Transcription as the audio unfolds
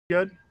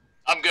Good?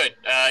 I'm good.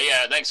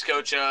 Yeah, thanks,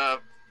 Coach.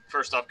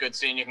 First off, good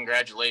seeing you.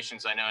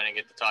 Congratulations. I know I didn't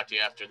get to talk to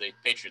you after the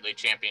Patriot League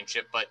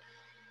championship, but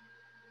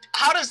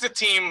how does the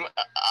team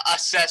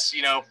assess,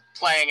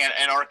 playing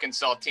an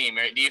Arkansas team?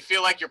 Do you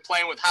feel like you're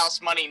playing with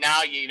house money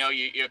now?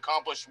 You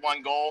accomplished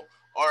one goal,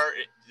 or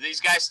do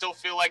these guys still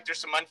feel like there's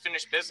some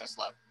unfinished business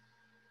left?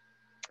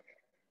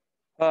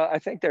 I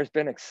think there's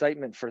been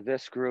excitement for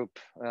this group,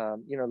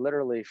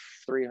 literally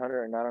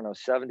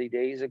 70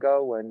 days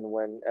ago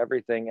when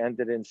everything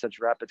ended in such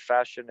rapid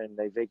fashion and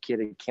they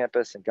vacated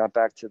campus and got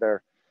back to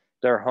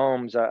their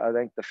homes. I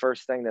think the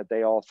first thing that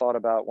they all thought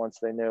about once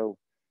they knew,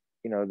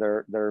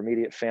 their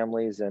immediate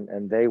families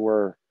and they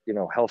were,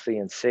 healthy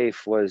and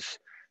safe was,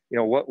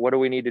 what do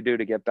we need to do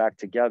to get back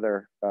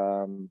together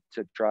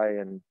to try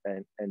and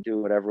do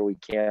whatever we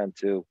can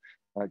to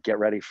get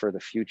ready for the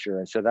future.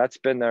 And so that's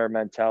been their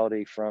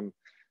mentality from,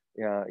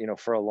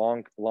 for a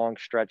long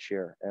stretch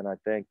here. And I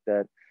think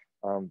that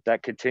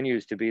that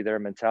continues to be their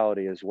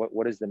mentality is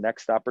what is the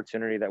next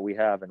opportunity that we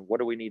have and what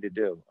do we need to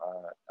do?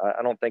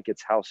 I don't think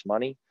it's house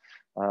money.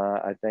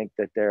 I think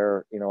that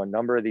a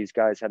number of these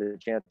guys had a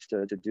chance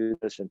to do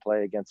this and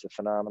play against a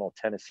phenomenal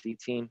Tennessee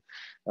team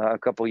a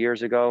couple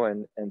years ago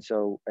and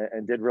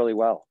did really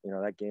well.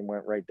 That game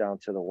went right down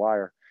to the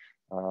wire.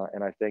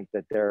 And I think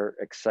that they're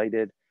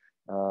excited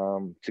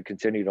to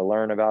continue to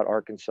learn about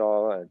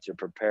Arkansas and to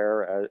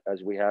prepare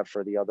as we have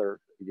for the other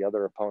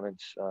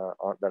opponents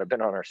that have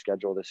been on our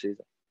schedule this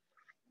season.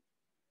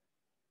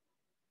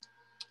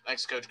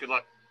 Thanks, Coach. Good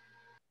luck.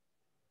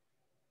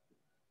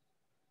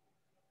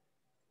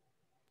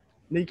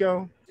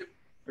 Nico,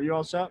 are you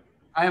all set?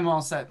 I am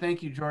all set.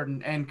 Thank you,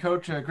 Jordan. And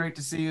Coach, great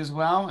to see you as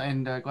well.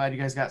 And glad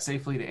you guys got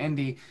safely to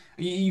Indy.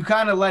 You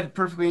kind of led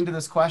perfectly into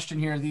this question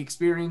here, the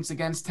experience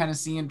against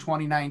Tennessee in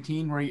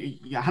 2019, where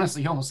you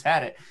honestly almost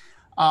had it.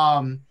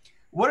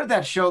 What did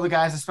that show the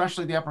guys,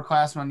 especially the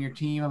upperclassmen on your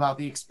team, about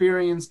the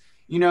experience,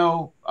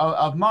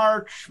 of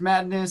March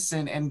Madness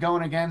and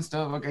going against,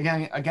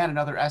 again,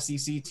 another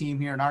SEC team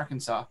here in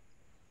Arkansas?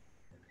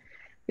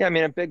 Yeah, I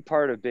mean, a big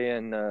part of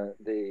being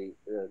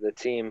the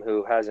team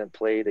who hasn't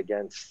played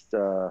against,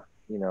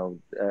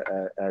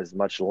 as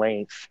much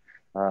length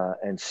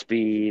and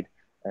speed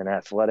and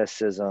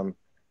athleticism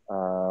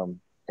and,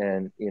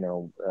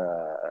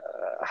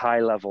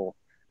 high level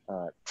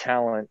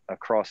talent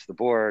across the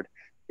board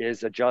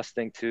is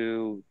adjusting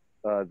to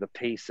the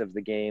pace of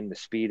the game, the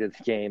speed of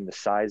the game, the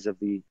size of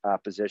the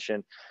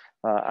opposition.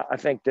 I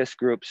think this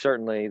group,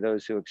 certainly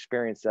those who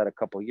experienced that a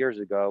couple of years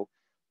ago,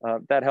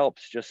 that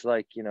helps. Just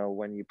like,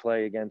 when you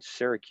play against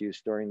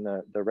Syracuse during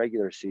the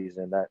regular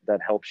season, that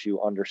helps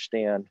you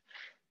understand,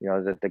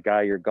 that the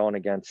guy you're going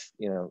against,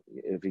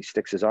 if he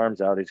sticks his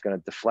arms out, he's going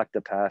to deflect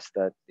a pass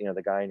that,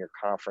 the guy in your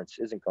conference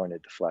isn't going to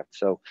deflect.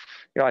 So,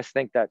 I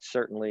think that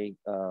certainly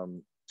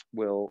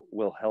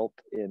will help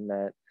in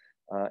that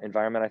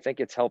environment. I think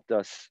it's helped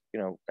us,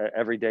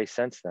 every day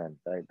since then.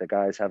 The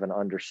guys have an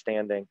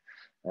understanding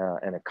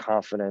and a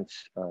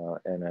confidence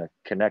and a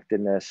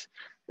connectedness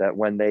that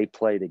when they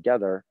play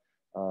together,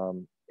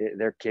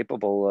 they're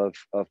capable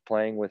of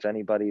playing with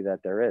anybody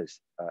that there is.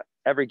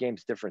 Every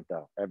game's different,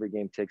 though. Every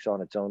game takes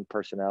on its own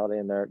personality,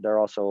 and they're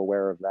also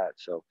aware of that.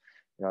 So,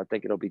 I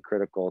think it'll be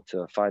critical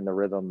to find the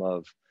rhythm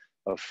of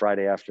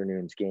Friday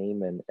afternoon's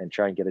game and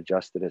try and get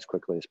adjusted as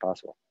quickly as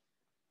possible.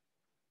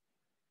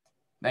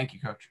 Thank you,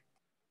 Coach.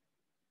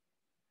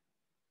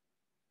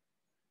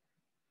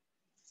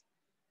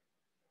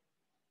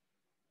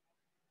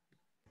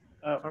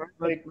 All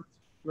right,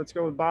 let's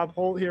go with Bob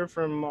Holt here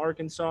from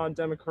Arkansas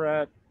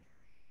Democrat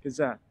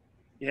Gazette.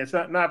 Yeah, it's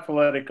not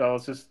political.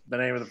 It's just the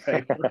name of the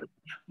paper.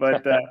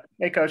 But,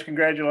 hey, Coach,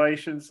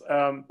 congratulations.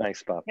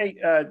 Thanks, Bob. Hey,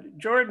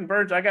 Jordan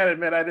Burns, I got to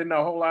admit, I didn't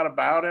know a whole lot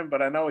about him,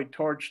 but I know he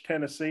torched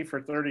Tennessee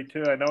for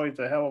 32. I know he's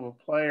a hell of a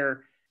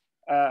player.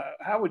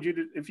 How would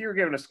you, if you were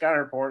given a scouting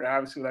report,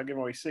 obviously without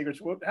giving away secrets,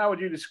 how would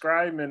you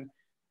describe him? And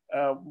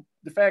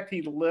the fact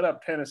he lit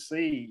up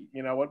Tennessee,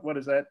 what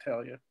does that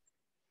tell you?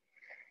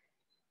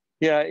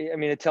 Yeah, I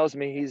mean, it tells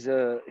me he's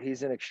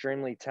an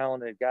extremely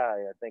talented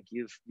guy. I think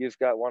you've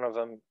got one of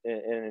them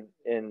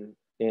in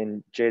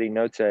JD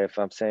Note, if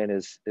I'm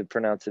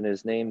pronouncing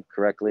his name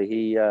correctly.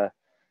 He,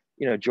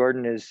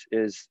 Jordan is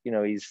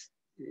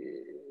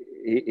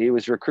he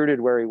was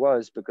recruited where he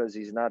was because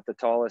he's not the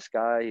tallest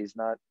guy. He's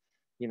not,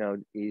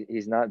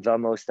 he's not the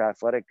most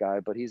athletic guy,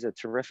 but he's a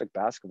terrific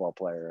basketball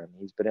player, and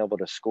he's been able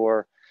to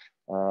score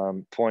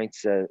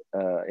points in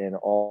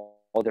all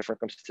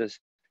different circumstances.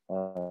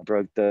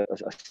 Broke the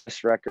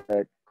assist record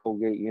at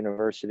Colgate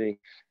University.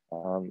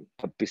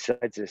 But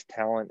besides his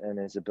talent and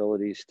his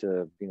abilities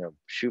to,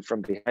 shoot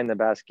from behind the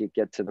basket,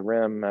 get to the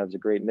rim, has a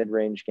great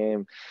mid-range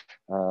game,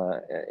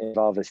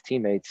 involve his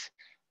teammates.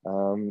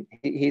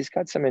 He's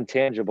got some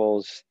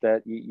intangibles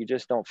that you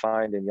just don't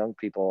find in young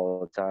people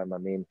all the time. I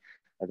mean,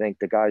 I think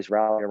the guys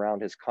rally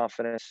around his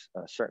confidence,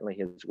 certainly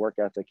his work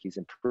ethic. He's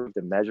improved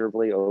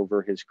immeasurably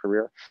over his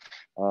career.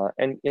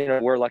 And,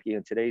 we're lucky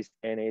in today's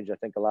day and age. I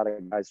think a lot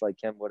of guys like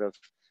him would have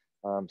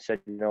said,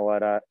 you know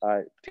what,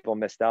 people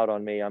missed out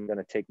on me. I'm going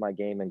to take my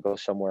game and go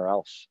somewhere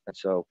else. And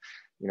so,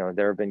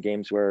 there have been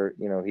games where,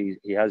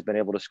 he has been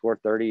able to score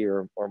 30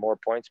 or more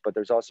points, but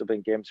there's also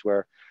been games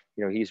where,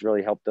 he's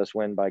really helped us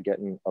win by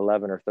getting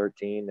 11 or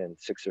 13 and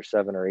 6 or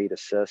 7 or 8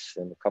 assists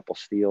and a couple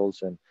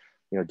steals and,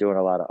 doing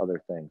a lot of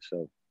other things.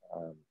 So,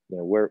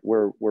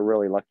 we're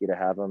really lucky to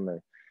have him.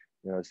 And,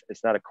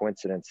 it's not a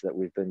coincidence that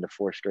we've been to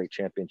 4 straight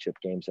championship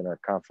games in our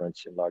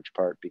conference, in large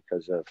part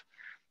because of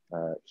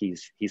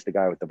he's the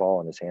guy with the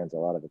ball in his hands a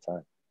lot of the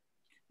time.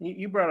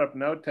 You brought up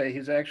Note. He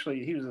was a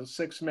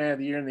 6th man of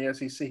the year in the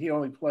SEC. He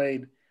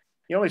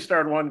only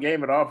started 1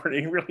 game at Auburn.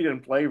 He really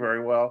didn't play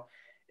very well.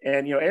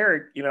 And,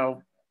 Eric,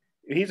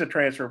 he's a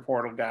transfer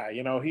portal guy.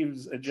 He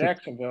was at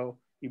Jacksonville,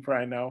 you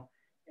probably know.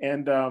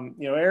 And,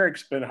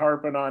 Eric's been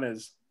harping on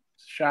his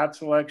shot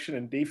selection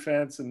and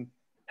defense and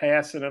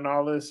passing and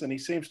all this. And he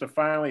seems to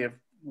finally have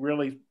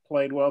really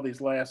played well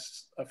these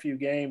last few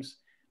games.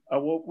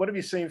 What have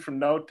you seen from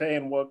Note,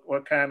 and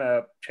what kind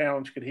of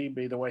challenge could he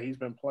be the way he's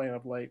been playing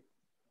of late?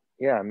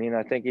 Yeah, I mean,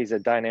 I think he's a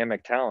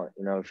dynamic talent.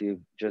 If you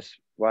just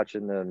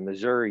watching the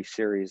Missouri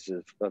series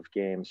of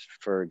games,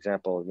 for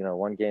example,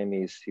 one game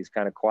he's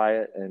kind of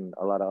quiet, and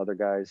a lot of other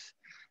guys,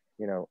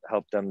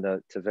 helped them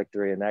to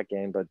victory in that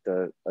game. But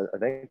I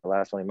think the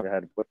last one he might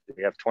have had, did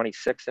he have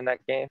 26 in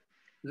that game?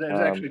 It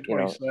was actually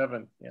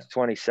 27. Yeah,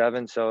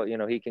 27. So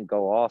he can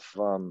go off,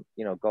 on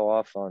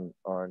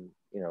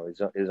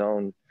his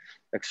own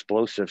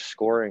explosive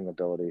scoring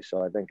ability.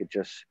 So I think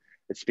it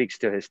speaks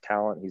to his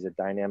talent. He's a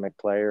dynamic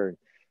player, and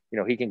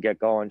he can get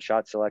going.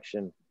 Shot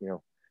selection,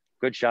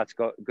 good shots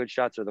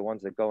are the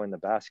ones that go in the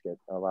basket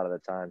a lot of the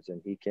times,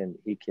 and he can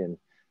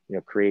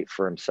create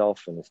for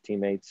himself and his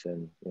teammates,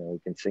 and he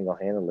can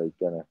single-handedly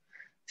gonna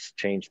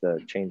change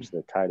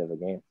the tide of a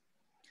game.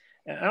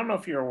 And I don't know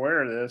if you're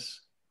aware of this,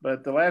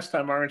 but the last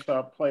time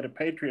Arkansas played a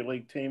Patriot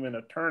League team in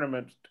a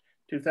tournament,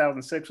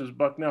 2006, was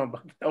Bucknell.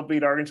 Bucknell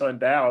beat Arkansas in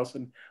Dallas,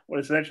 and what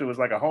essentially was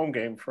like a home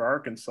game for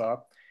Arkansas.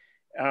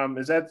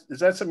 Is that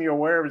something you're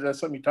aware of? Is that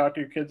something you talk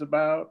to your kids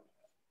about?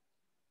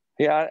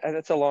 Yeah,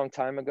 that's a long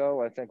time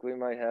ago. I think we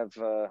might have,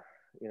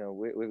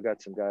 we've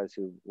got some guys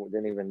who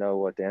didn't even know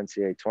what the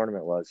NCAA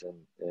tournament was,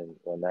 and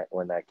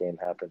when that game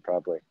happened,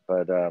 probably.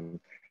 But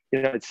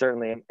it's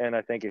certainly, and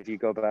I think if you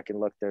go back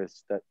and look,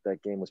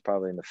 that game was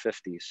probably in the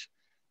 50s.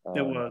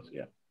 It was,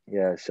 yeah.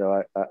 Yeah,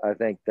 so I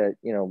think that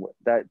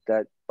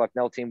that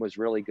Bucknell team was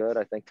really good.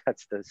 I think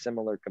that's the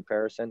similar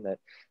comparison, that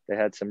they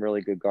had some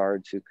really good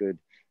guards who could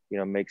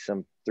make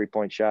some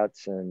 3-point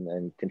shots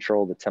and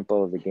control the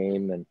tempo of the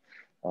game. And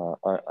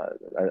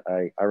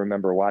I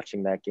remember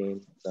watching that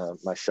game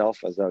myself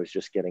as I was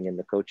just getting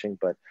into coaching.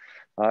 But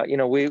I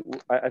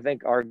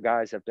think our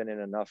guys have been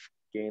in enough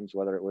games,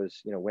 whether it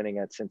was winning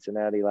at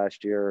Cincinnati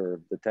last year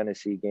or the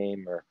Tennessee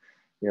game, or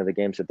the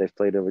games that they've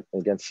played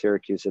against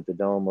Syracuse at the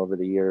Dome over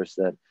the years,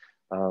 that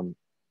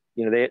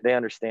they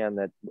understand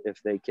that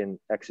if they can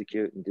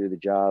execute and do the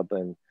job,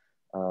 and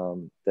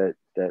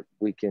that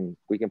we can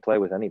play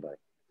with anybody.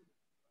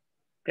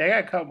 Yeah, I got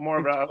a couple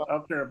more, but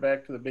I'll turn it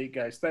back to the beat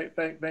guys.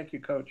 Thank you,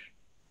 Coach.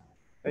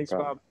 Thanks,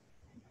 Bob.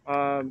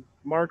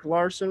 Mark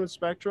Larson with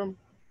Spectrum.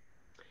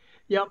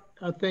 Yep.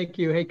 Thank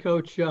you. Hey,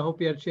 Coach. I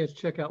hope you had a chance to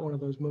check out one of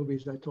those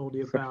movies I told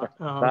you about.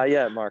 Not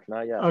yet, Mark.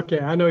 Not yet. Okay.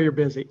 I know you're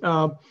busy.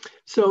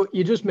 So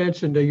you just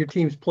mentioned your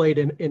team's played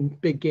in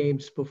big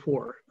games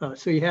before.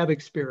 So you have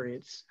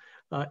experience.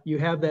 You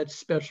have that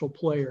special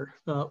player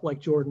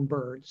like Jordan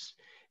Burns.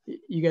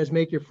 You guys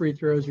make your free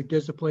throws. You're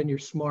disciplined. You're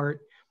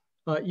smart.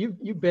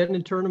 You've been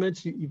in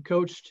tournaments. You've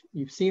coached.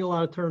 You've seen a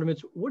lot of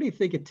tournaments. What do you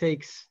think it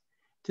takes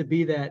to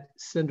be that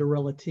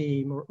Cinderella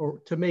team,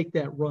 or to make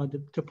that run,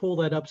 to pull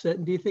that upset?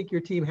 And do you think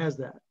your team has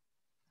that?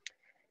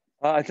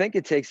 I think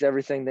it takes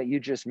everything that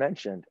you just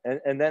mentioned.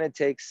 And then it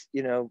takes,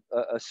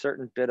 a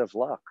certain bit of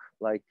luck.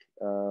 Like,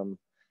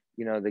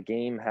 the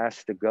game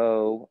has to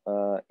go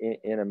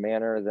in a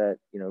manner that,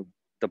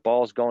 the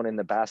ball's going in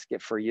the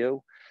basket for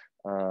you.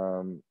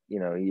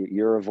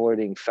 You're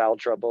avoiding foul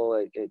trouble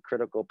at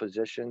critical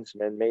positions,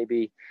 and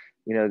maybe,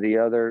 the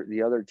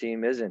other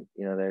team isn't,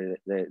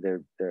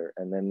 they're,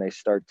 and then they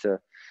start to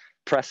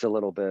press a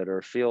little bit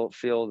or feel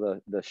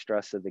the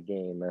stress of the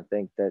game. I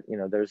think that,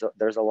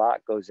 there's a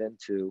lot goes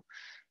into,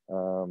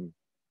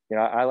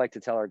 I like to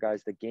tell our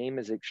guys, the game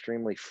is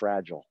extremely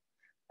fragile,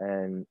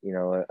 and,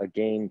 a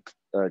game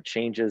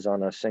changes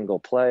on a single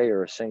play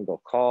or a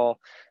single call.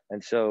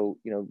 And so,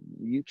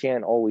 you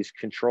can't always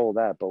control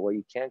that, but what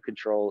you can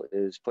control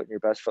is putting your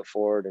best foot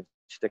forward and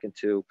sticking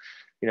to,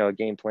 a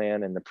game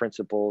plan and the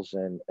principles,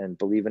 and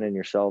believing in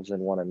yourselves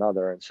and one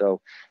another. And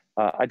so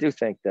I do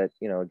think that,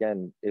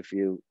 again, if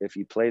you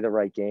play the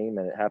right game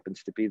and it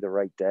happens to be the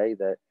right day,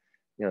 that,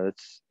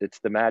 it's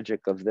the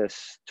magic of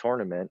this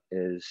tournament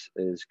is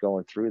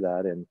going through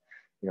that. And,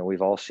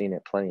 we've all seen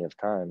it plenty of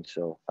times.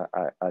 So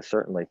I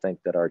certainly think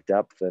that our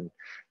depth, and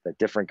that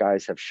different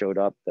guys have showed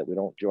up, that we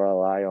don't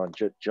rely on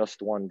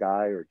just one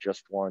guy or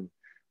just one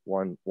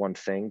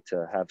thing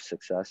to have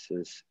success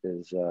is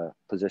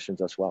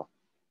positions us well.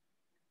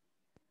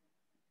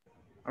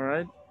 All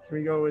right. Can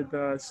we go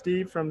with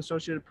Steve from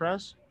Associated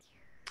Press?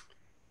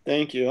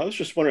 Thank you. I was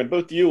just wondering,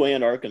 both you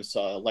and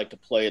Arkansas like to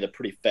play at a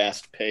pretty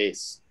fast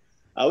pace.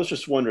 I was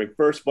just wondering,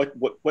 first,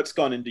 what's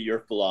gone into your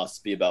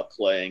philosophy about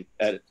playing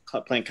kind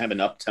of an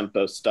up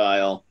tempo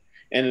style,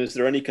 and is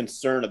there any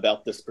concern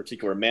about this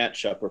particular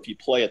matchup, or if you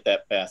play at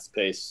that fast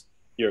pace,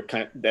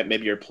 that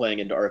maybe you're playing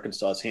into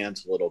Arkansas's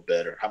hands a little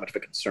bit, or how much of a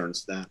concern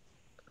is that?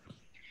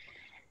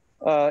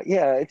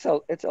 Yeah, it's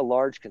a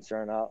large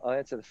concern. I'll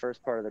answer the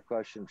first part of the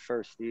question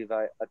first, Steve.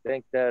 I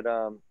think that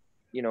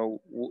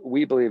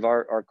we believe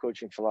our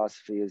coaching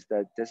philosophy is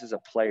that this is a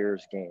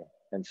player's game,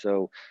 and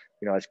so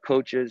as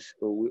coaches,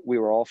 we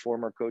were all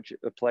former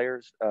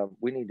players.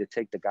 We need to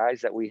take the guys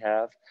that we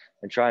have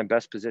and try and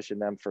best position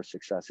them for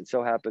success. It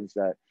so happens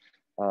that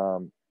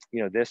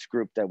this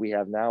group that we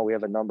have now, we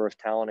have a number of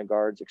talented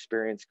guards,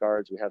 experienced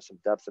guards. We have some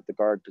depth at the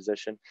guard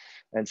position.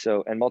 And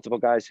multiple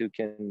guys who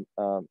can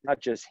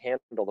not just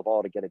handle the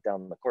ball to get it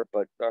down the court,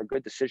 but are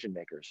good decision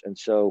makers. And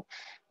so,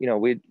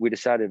 we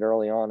decided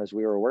early on as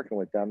we were working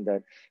with them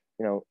that,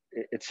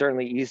 it's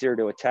certainly easier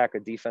to attack a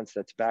defense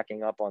that's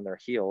backing up on their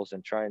heels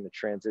and trying to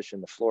transition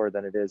the floor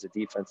than it is a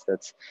defense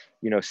that's,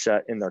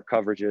 set in their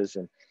coverages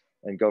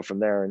and go from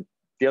there. And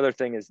the other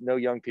thing is no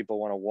young people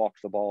want to walk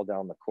the ball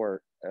down the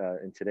court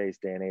in today's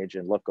day and age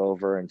and look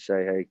over and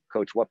say, hey,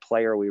 coach, what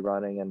play are we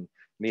running? And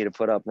me to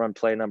put up run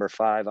play number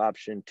 5,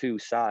 option 2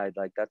 side.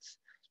 Like that's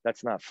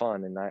not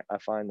fun. And I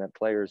find that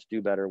players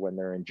do better when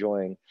they're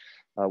enjoying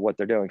what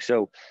they're doing.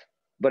 So,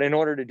 but in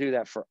order to do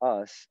that for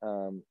us, I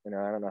don't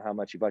know how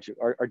much you budget,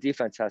 our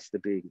defense has to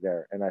be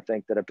there. And I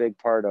think that a big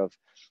part of,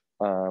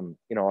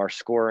 our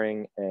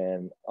scoring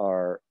and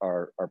our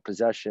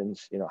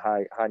possessions,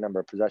 high number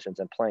of possessions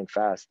and playing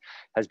fast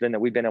has been that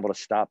we've been able to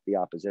stop the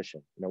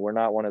opposition. We're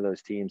not one of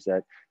those teams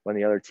that when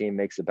the other team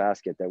makes a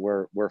basket that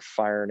we're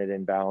firing it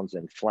inbounds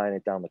and flying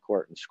it down the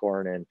court and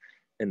scoring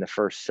in the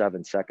first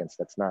 7 seconds.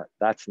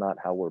 That's not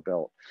how we're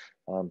built.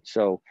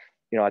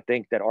 I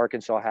think that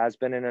Arkansas has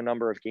been in a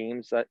number of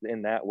games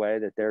in that way,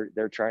 that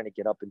they're trying to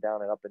get up and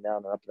down and up and down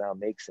and up and down,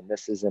 makes and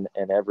misses in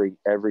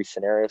every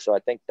scenario. So I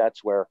think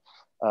that's where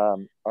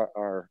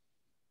our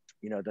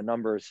the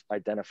numbers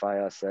identify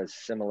us as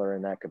similar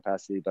in that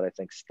capacity, but I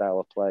think style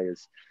of play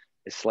is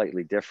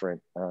slightly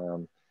different.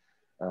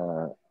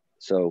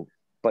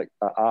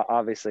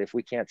 Obviously, if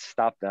we can't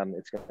stop them,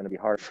 it's going to be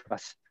hard for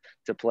us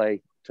to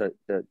play to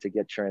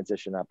get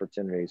transition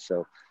opportunities.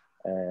 So.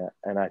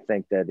 And I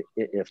think that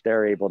if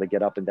they're able to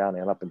get up and down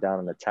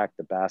and attack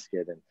the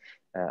basket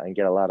and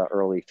get a lot of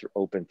early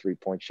open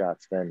 3-point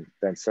shots, then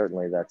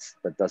certainly that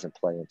doesn't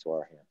play into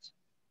our hands.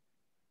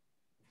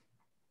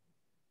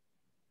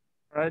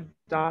 All right,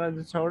 Donna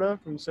Datota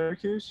from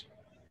Syracuse.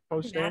 Hey,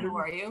 Matt, how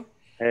are you?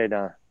 Hey,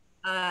 Donna.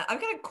 I've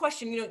got a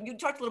question. You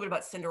talked a little bit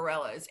about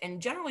Cinderellas, and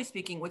generally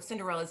speaking, what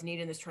Cinderellas need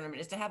in this tournament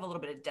is to have a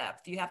little bit of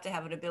depth. You have to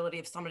have an ability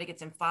if somebody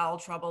gets in foul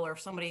trouble or if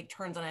somebody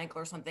turns an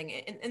ankle or something,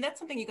 and that's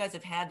something you guys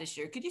have had this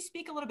year. Could you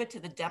speak a little bit to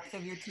the depth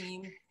of your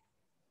team?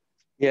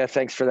 Yeah,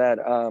 thanks for that.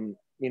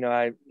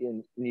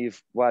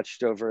 You've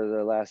watched over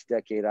the last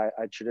decade. I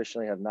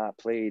traditionally have not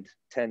played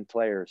 10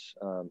 players.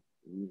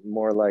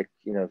 More like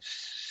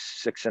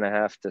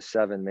 6.5 to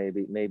 7,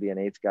 maybe an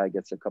 8th guy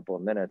gets a couple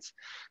of minutes,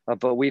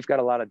 but we've got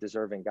a lot of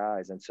deserving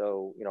guys, and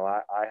so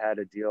I had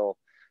a deal,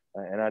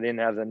 and I didn't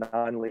have the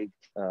non-league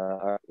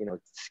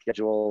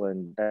schedule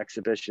and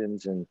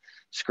exhibitions and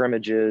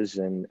scrimmages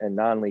and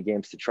non-league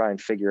games to try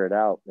and figure it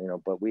out,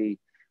 but we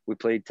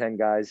played 10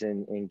 guys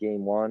in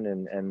game 1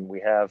 and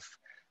we have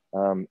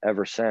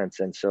ever since,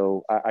 and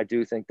so I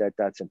do think that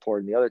that's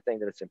important. The other thing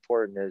that it's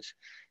important is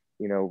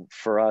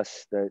for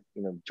us that,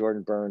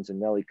 Jordan Burns and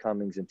Nellie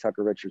Cummings and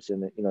Tucker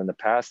Richardson, in the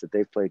past that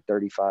they've played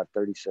 35,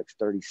 36,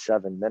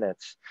 37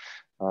 minutes,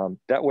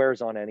 that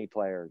wears on any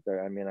player.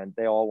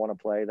 They all want to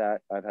play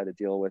that. I've had to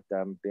deal with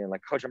them being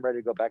like, coach, I'm ready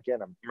to go back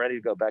in. I'm ready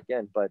to go back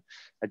in. But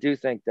I do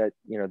think that,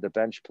 the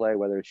bench play,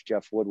 whether it's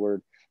Jeff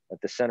Woodward at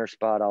the center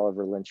spot,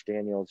 Oliver Lynch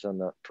Daniels on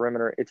the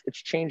perimeter,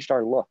 it's changed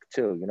our look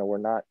too.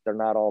 They're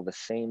not all the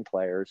same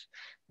players,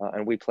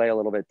 and we play a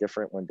little bit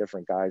different when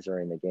different guys are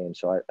in the game.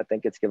 So I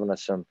think it's given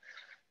us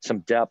some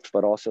depth,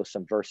 but also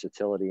some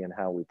versatility in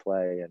how we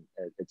play, and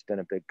it's been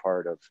a big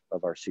part of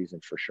our season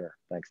for sure.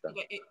 Thanks, Don.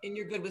 Okay, and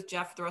you're good with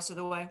Jeff the rest of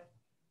the way?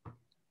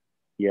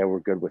 Yeah,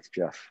 we're good with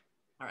Jeff.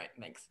 All right,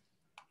 thanks.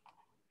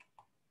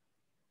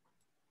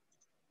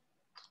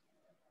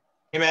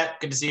 Hey, Matt,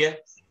 good to see you.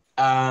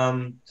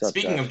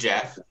 Speaking Josh? of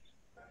Jeff,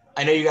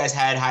 I know you guys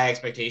had high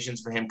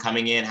expectations for him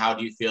coming in. How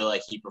do you feel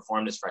like he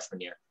performed his freshman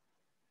year?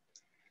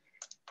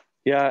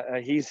 Yeah,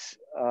 he's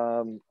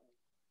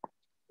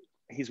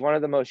one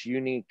of the most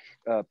unique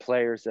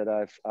players that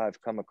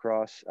I've come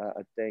across.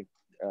 I think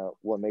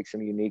what makes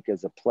him unique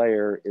as a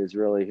player is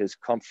really his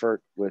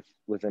comfort with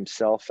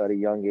himself at a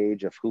young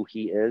age of who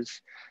he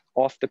is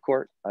off the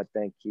court. I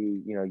think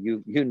you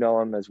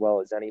know him as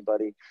well as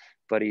anybody,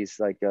 but he's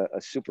like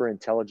a super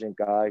intelligent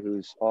guy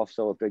who's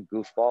also a big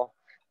goofball,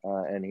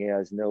 and he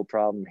has no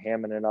problem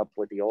hamming it up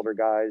with the older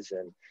guys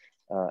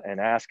and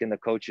asking the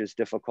coaches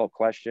difficult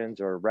questions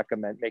or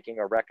making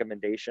a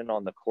recommendation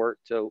on the court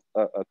to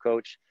a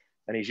coach.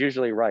 And he's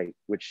usually right,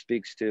 which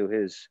speaks to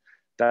his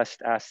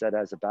best asset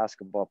as a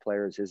basketball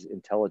player is his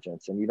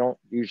intelligence. And you don't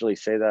usually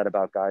say that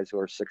about guys who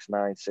are 6'9",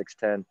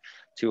 6'10",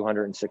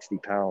 260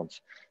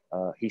 pounds.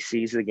 He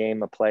sees the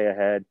game a play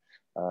ahead.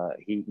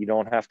 You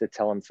don't have to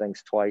tell him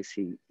things twice.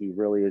 He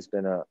really has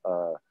been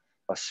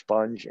a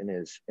sponge in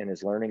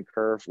his learning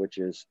curve, which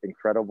is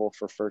incredible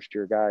for first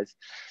year guys.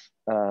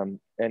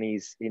 And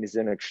he's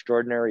an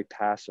extraordinary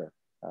passer.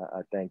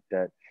 I think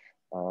that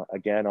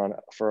again,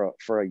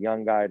 for a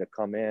young guy to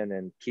come in,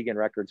 and Keegan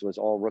Records was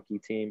all rookie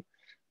team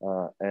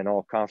and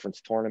all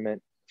conference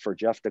tournament, for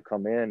Jeff to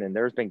come in, and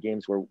there's been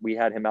games where we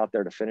had him out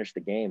there to finish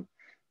the game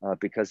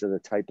because of the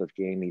type of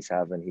game he's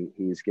having.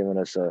 He's given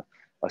us a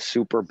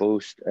super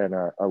boost and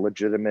a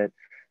legitimate,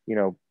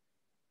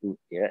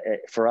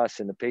 for us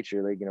in the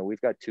Patriot League,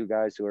 we've got two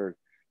guys who are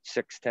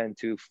 6'10",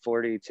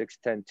 240, 6'10",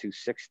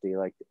 260.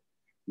 Like,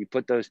 you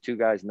put those two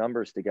guys'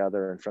 numbers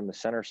together, and from the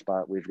center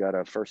spot, we've got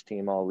a first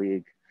team all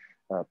league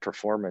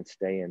performance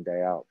day in,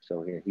 day out.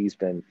 So he's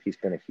been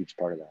a huge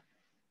part of that.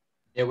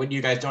 Yeah, when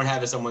you guys don't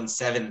have someone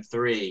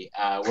 7'3",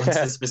 what's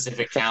the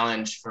specific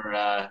challenge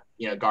for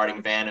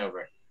guarding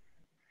Vanover?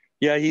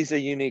 Yeah, he's a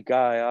unique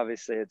guy.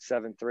 Obviously, at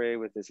 7'3",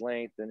 with his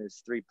length and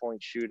his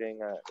 3-point shooting,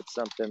 it's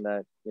something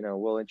that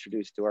we'll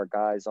introduce to our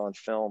guys on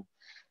film.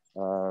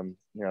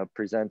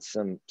 Presents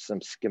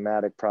some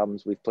schematic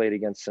problems. We've played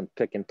against some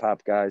pick and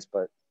pop guys,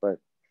 but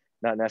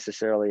not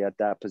necessarily at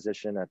that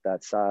position, at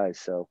that size.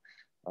 So,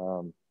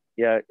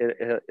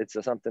 it's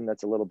something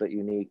that's a little bit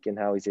unique in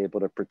how he's able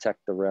to protect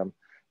the rim.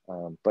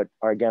 But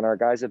again, our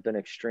guys have been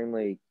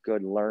extremely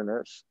good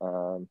learners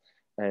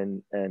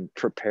and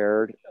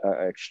prepared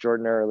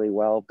extraordinarily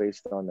well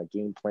based on the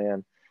game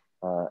plan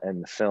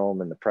and the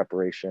film and the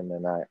preparation.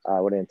 And I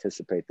would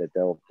anticipate that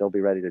they'll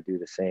be ready to do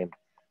the same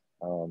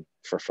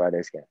for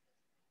Friday's game.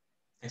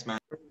 Thanks,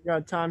 Matt. We've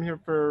got time here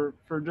for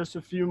just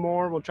a few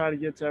more. We'll try to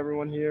get to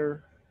everyone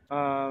here.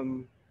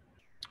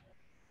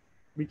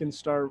 We can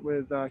start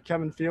with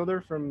Kevin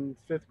Fielder from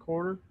fifth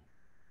quarter.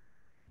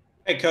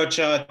 Hey, Coach.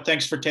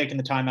 Thanks for taking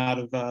the time out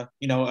of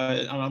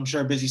I'm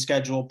sure a busy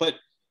schedule, but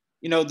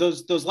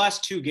those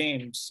last two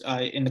games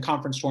in the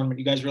conference tournament,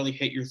 you guys really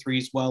hit your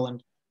threes well.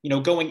 And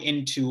going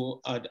into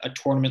a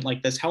tournament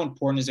like this, how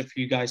important is it for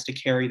you guys to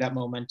carry that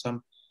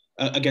momentum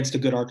against a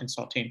good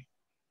Arkansas team?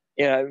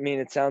 Yeah, I mean,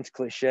 it sounds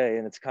cliche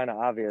and it's kind of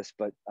obvious,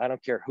 but I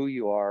don't care who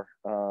you are.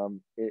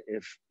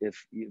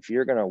 If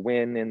you're going to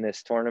win in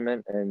this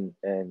tournament and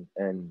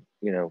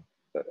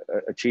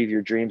achieve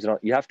your dreams, and all,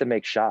 you have to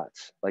make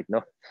shots. Like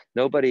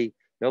nobody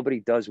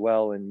does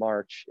well in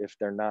March if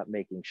they're not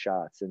making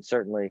shots. And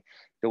certainly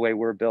the way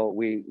we're built,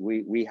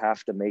 we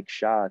have to make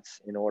shots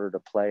in order to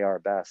play our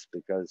best,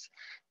 because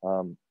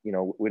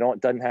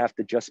doesn't have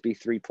to just be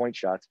 3-point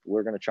shots.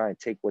 We're going to try and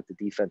take what the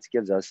defense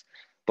gives us.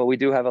 But we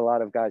do have a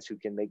lot of guys who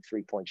can make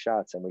 3-point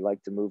shots, and we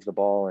like to move the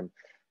ball.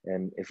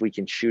 And if we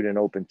can shoot an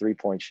open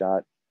 3-point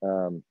shot,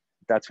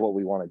 that's what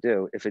we want to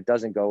do. If it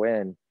doesn't go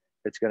in,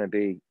 it's going to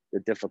be a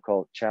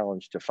difficult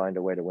challenge to find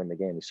a way to win the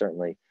game. We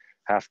certainly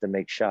have to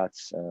make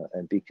shots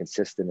and be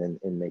consistent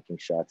in making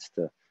shots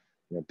to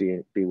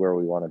be where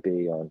we want to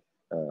be on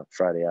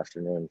Friday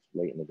afternoon,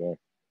 late in the game.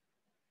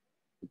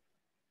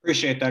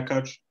 Appreciate that,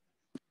 Coach.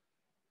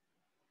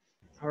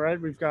 All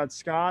right, we've got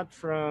Scott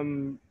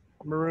from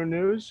Maroon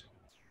News.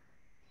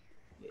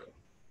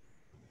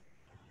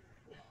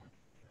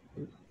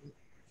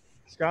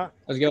 Scott?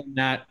 How's it going,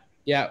 Matt?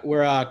 Yeah,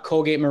 we're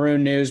Colgate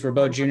Maroon News. We're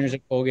both juniors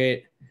at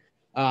Colgate.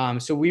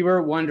 So we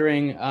were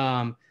wondering,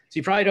 so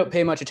you probably don't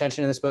pay much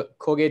attention to this, but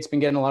Colgate's been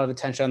getting a lot of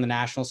attention on the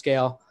national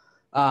scale.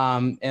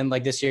 And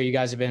like this year, you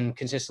guys have been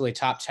consistently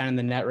top 10 in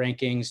the net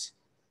rankings.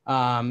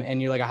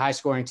 And you're like a high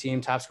scoring team,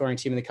 top scoring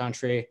team in the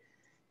country.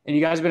 And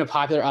you guys have been a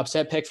popular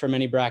upset pick for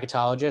many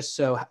bracketologists.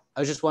 So I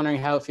was just wondering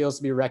how it feels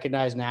to be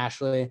recognized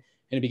nationally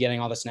and to be getting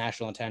all this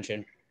national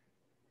attention.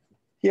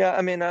 Yeah,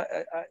 I mean,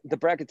 the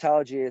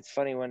bracketology, it's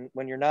funny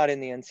when you're not in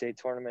the NCAA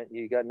tournament,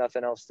 you got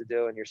nothing else to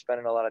do, and you're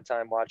spending a lot of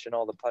time watching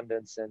all the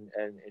pundits and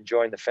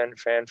enjoying the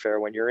fanfare.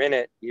 When you're in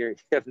it, you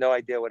have no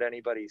idea what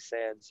anybody's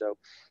saying. So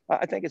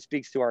I think it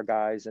speaks to our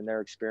guys and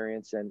their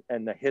experience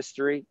and the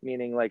history,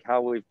 meaning like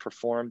how we've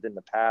performed in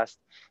the past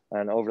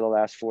and over the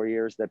last 4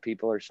 years, that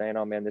people are saying,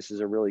 oh man, this is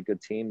a really good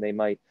team. They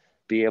might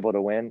be able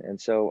to win. And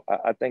so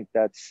I think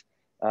that's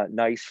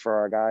nice for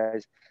our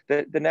guys.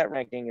 The net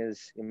ranking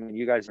is, I mean,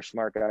 you guys are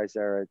smart guys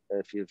there.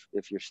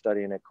 If you're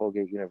studying at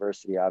Colgate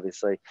University,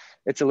 obviously,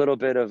 it's a little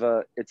bit of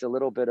a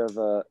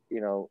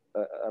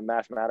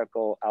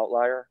mathematical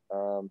outlier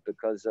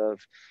because of,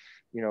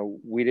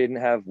 we didn't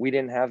have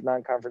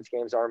non-conference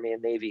games. Army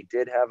and Navy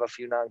did have a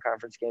few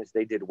non-conference games.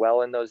 They did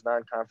well in those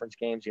non-conference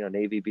games.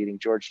 Navy beating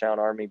Georgetown,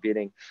 Army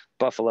beating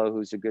Buffalo,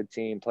 who's a good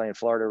team, playing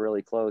Florida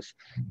really close,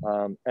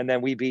 and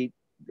then we beat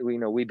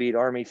we beat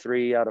Army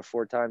 3 out of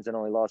 4 times and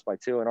only lost by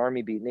 2, and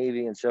Army beat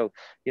Navy. And so,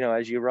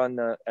 as you run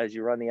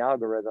the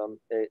algorithm,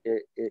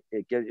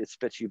 it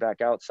spits you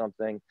back out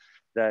something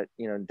that,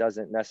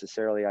 doesn't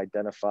necessarily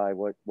identify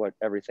what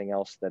everything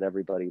else that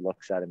everybody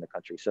looks at in the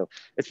country. So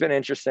it's been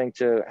interesting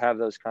to have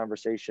those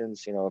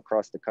conversations,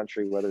 across the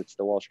country, whether it's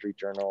the Wall Street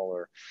Journal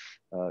or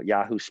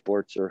Yahoo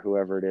Sports or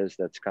whoever it is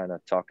that's kind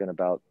of talking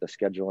about the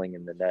scheduling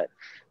in the net.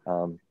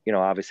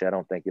 Obviously I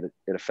don't think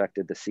it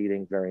affected the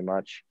seeding very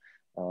much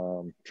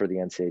for the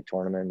NCAA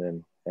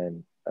tournament,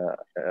 and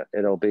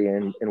it'll be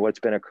in what's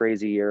been a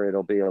crazy year.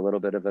 It'll be a little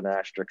bit of an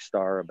asterisk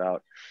star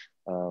about,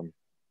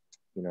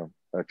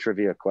 a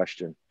trivia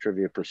question,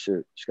 Trivia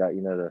Pursuit. Scott,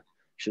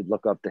 should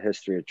look up the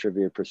history of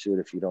Trivia Pursuit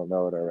if you don't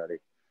know it already,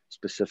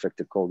 specific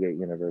to Colgate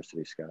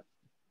University, Scott.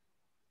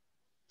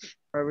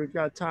 All right, we've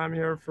got time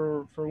here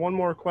for one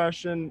more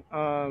question.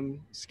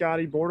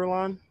 Scotty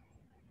Borderline.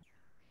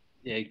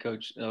 Yeah, hey,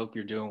 Coach, I hope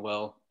you're doing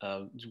well.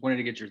 Just wanted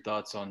to get your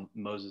thoughts on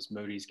Moses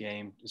Moody's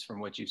game, just from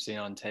what you've seen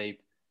on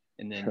tape.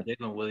 And then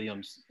Jalen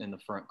Williams in the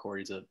front court.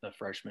 He's a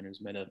freshman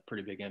who's made a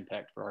pretty big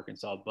impact for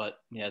Arkansas, but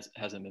he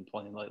hasn't been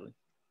playing lately.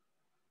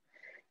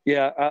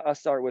 Yeah, I'll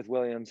start with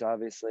Williams.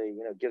 Obviously,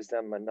 gives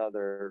them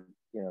another,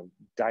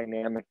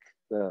 dynamic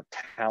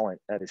talent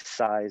at his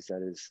size,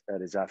 at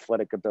his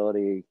athletic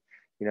ability.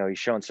 He's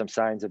shown some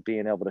signs of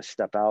being able to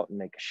step out and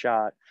make a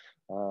shot.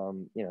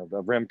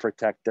 The rim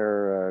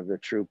protector, the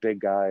true big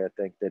guy. I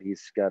think that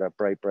he's got a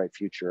bright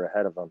future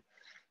ahead of him.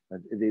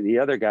 The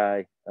other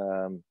guy,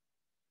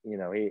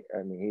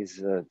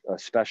 he's a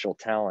special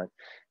talent.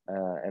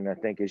 And I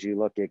think as you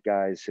look at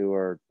guys who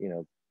are,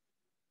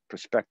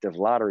 prospective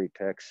lottery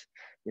picks,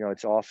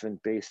 it's often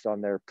based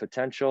on their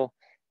potential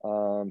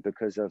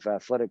because of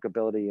athletic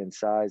ability and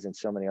size and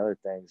so many other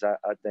things.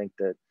 I think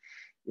that,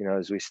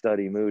 as we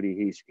study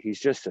Moody, he's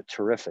just a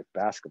terrific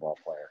basketball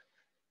player.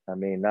 I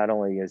mean, not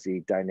only is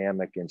he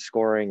dynamic in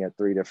scoring at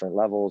 3 different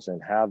levels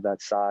and have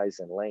that size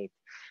and length,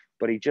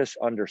 but he just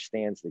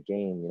understands the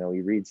game.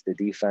 He reads the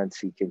defense.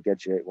 He can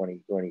get you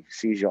when he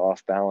sees you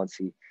off balance.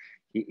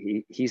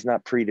 He's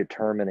not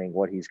predetermining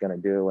what he's going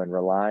to do and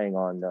relying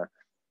on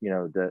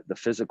the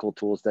physical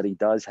tools that he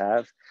does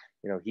have.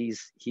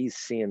 He's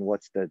seeing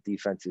what's the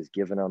defense is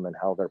giving him and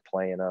how they're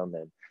playing them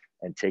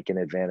and taking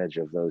advantage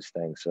of those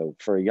things. So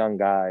for a young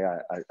guy,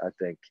 I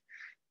think,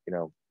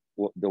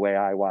 the way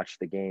I watch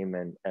the game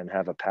and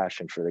have a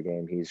passion for the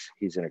game,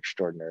 he's an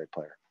extraordinary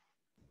player.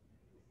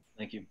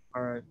 Thank you.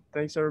 All right.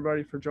 Thanks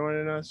everybody for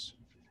joining us.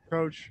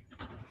 Coach,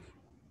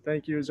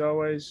 thank you as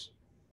always.